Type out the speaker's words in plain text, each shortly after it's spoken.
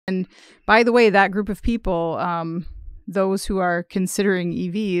And by the way, that group of people, those who are considering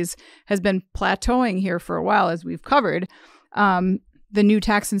EVs, has been plateauing here for a while, as we've covered. The new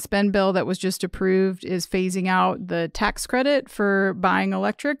tax and spend bill that was just approved is phasing out the tax credit for buying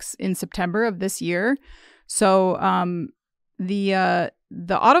electrics in September of this year. So the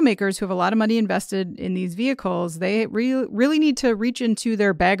automakers who have a lot of money invested in these vehicles, they really need to reach into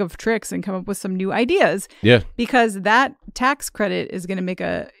their bag of tricks and come up with some new ideas. Yeah. Because that tax credit is going to make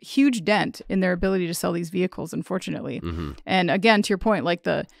a huge dent in their ability to sell these vehicles, unfortunately. Mm-hmm. And again, to your point, like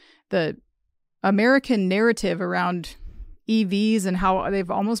the American narrative around EVs and how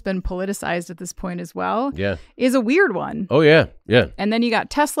they've almost been politicized at this point as well, is a weird one. Oh, yeah. Yeah. And then you got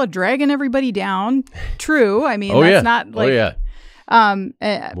Tesla dragging everybody down. True. I mean, that's not like... Oh, yeah.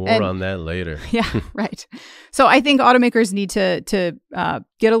 More on that later. Yeah, right. So I think automakers need to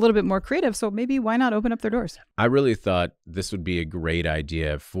get a little bit more creative. So maybe why not open up their doors? I really thought this would be a great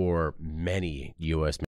idea for many U.S.